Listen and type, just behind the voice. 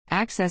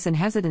access and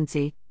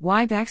hesitancy,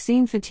 why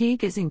vaccine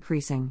fatigue is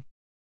increasing.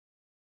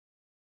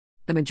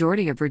 The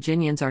majority of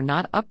Virginians are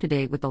not up to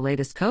date with the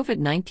latest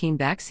COVID-19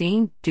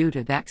 vaccine due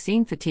to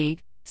vaccine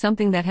fatigue,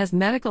 something that has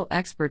medical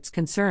experts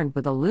concerned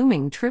with a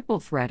looming triple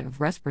threat of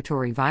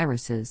respiratory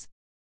viruses.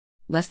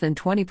 Less than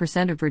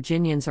 20% of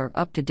Virginians are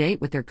up to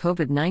date with their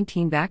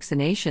COVID-19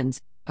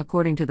 vaccinations,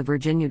 according to the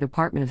Virginia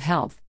Department of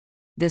Health.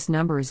 This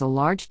number is a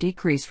large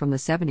decrease from the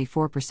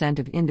 74%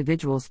 of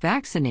individuals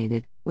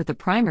vaccinated with the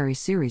primary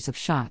series of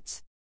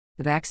shots.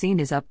 The vaccine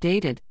is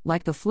updated,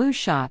 like the flu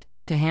shot,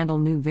 to handle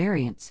new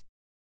variants.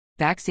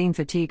 Vaccine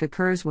fatigue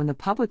occurs when the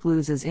public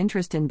loses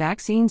interest in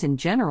vaccines in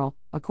general,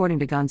 according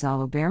to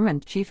Gonzalo Behrman,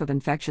 Chief of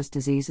Infectious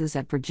Diseases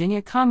at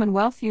Virginia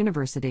Commonwealth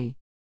University.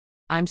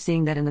 I'm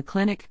seeing that in the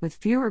clinic,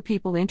 with fewer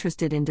people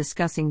interested in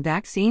discussing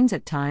vaccines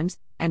at times,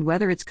 and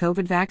whether it's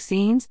COVID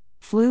vaccines,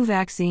 flu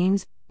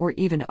vaccines, or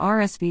even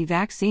RSV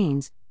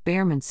vaccines,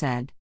 Behrman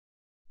said.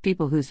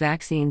 People whose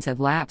vaccines have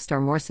lapsed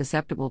are more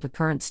susceptible to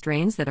current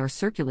strains that are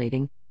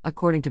circulating,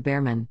 according to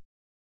Behrman.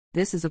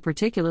 This is a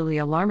particularly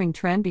alarming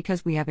trend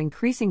because we have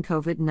increasing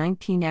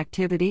COVID-19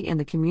 activity in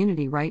the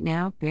community right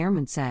now,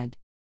 Behrman said.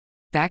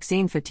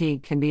 Vaccine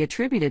fatigue can be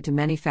attributed to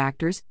many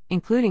factors,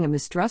 including a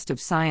mistrust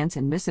of science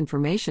and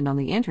misinformation on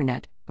the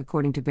internet,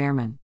 according to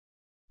Behrman.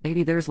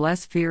 Maybe there's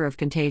less fear of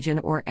contagion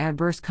or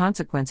adverse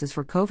consequences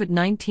for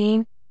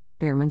COVID-19,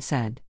 Behrman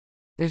said.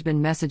 There's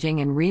been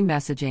messaging and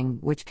re-messaging,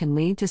 which can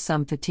lead to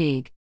some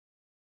fatigue.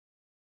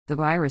 The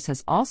virus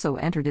has also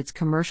entered its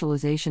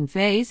commercialization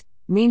phase,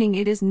 meaning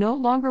it is no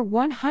longer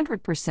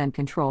 100%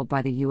 controlled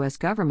by the U.S.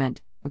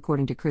 government,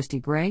 according to Christy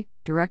Gray,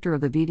 director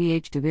of the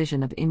VDH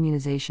Division of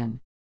Immunization.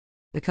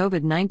 The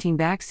COVID-19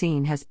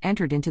 vaccine has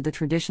entered into the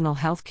traditional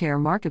healthcare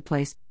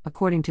marketplace,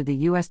 according to the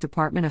U.S.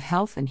 Department of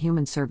Health and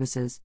Human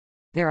Services.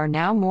 There are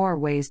now more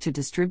ways to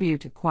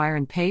distribute, acquire,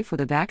 and pay for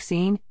the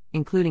vaccine,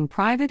 including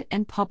private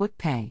and public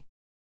pay.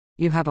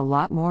 You have a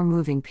lot more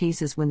moving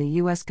pieces when the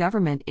U.S.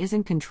 government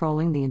isn't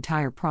controlling the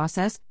entire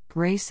process,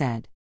 Gray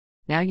said.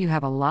 Now you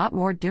have a lot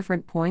more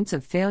different points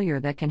of failure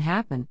that can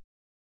happen.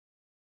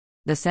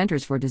 The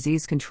Centers for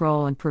Disease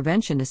Control and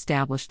Prevention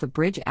established the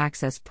Bridge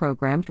Access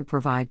Program to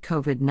provide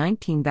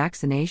COVID-19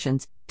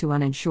 vaccinations to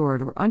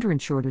uninsured or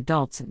underinsured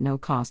adults at no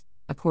cost,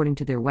 according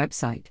to their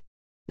website.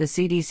 The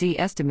CDC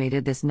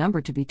estimated this number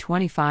to be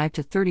 25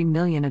 to 30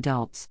 million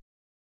adults.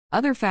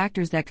 Other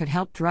factors that could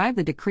help drive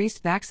the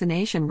decreased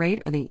vaccination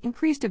rate are the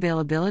increased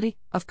availability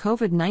of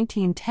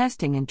COVID-19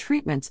 testing and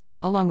treatments,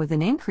 along with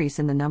an increase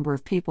in the number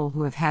of people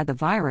who have had the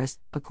virus,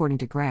 according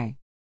to Gray.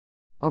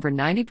 Over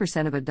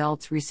 90% of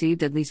adults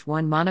received at least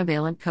one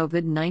monovalent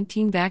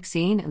COVID-19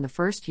 vaccine in the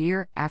first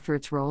year after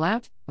its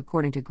rollout,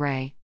 according to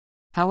Gray.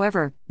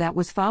 However, that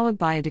was followed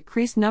by a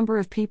decreased number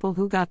of people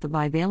who got the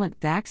bivalent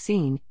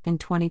vaccine in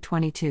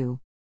 2022.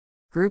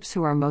 Groups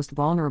who are most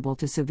vulnerable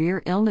to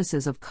severe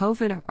illnesses of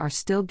COVID are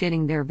still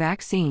getting their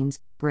vaccines,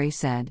 Gray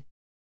said.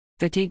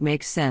 Fatigue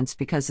makes sense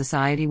because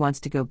society wants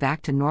to go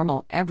back to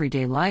normal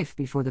everyday life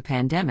before the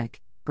pandemic,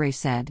 Gray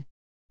said.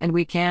 And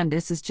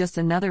this is just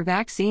another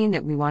vaccine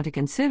that we want to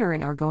consider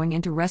and are going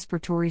into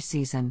respiratory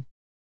season.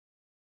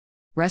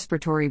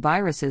 Respiratory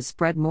viruses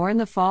spread more in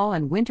the fall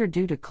and winter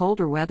due to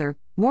colder weather,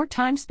 more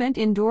time spent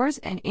indoors,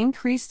 and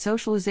increased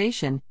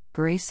socialization,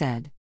 Gray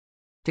said.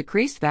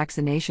 Decreased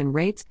vaccination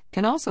rates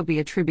can also be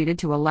attributed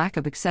to a lack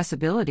of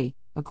accessibility,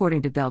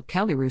 according to Belle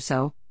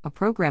Kelly-Russo, a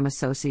program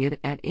associate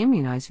at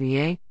Immunize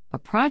VA, a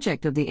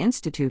project of the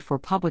Institute for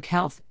Public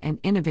Health and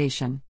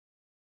Innovation.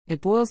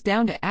 It boils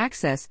down to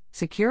access,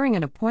 securing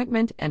an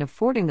appointment, and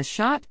affording the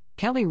shot,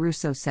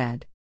 Kelly-Russo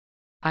said.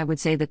 I would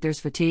say that there's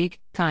fatigue,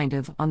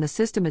 on the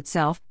system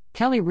itself,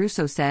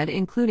 Kelly-Russo said,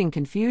 including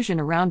confusion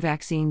around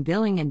vaccine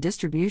billing and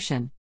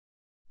distribution.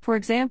 For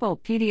example,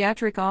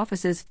 pediatric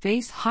offices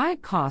face high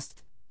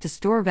costs to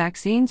store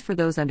vaccines for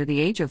those under the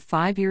age of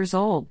 5 years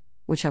old,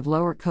 which have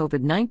lower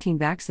COVID-19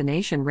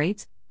 vaccination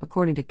rates,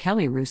 according to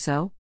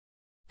Kelly-Russo.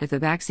 If the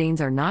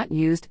vaccines are not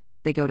used,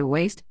 they go to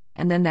waste,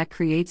 and then that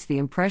creates the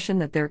impression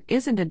that there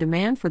isn't a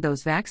demand for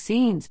those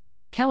vaccines,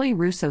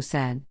 Kelly-Russo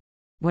said.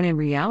 When in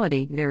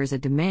reality there is a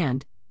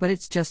demand, but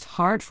it's just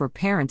hard for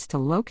parents to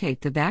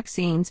locate the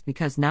vaccines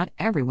because not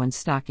everyone's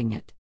stocking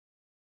it.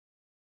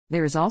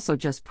 There is also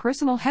just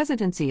personal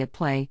hesitancy at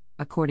play,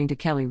 according to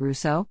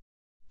Kelly-Russo.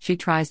 She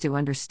tries to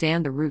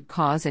understand the root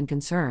cause and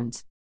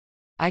concerns.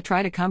 I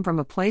try to come from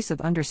a place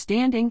of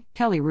understanding,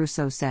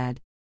 Kelly-Russo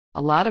said.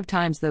 A lot of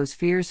times those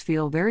fears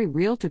feel very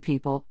real to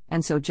people,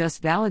 and so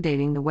just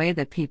validating the way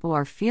that people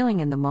are feeling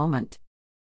in the moment.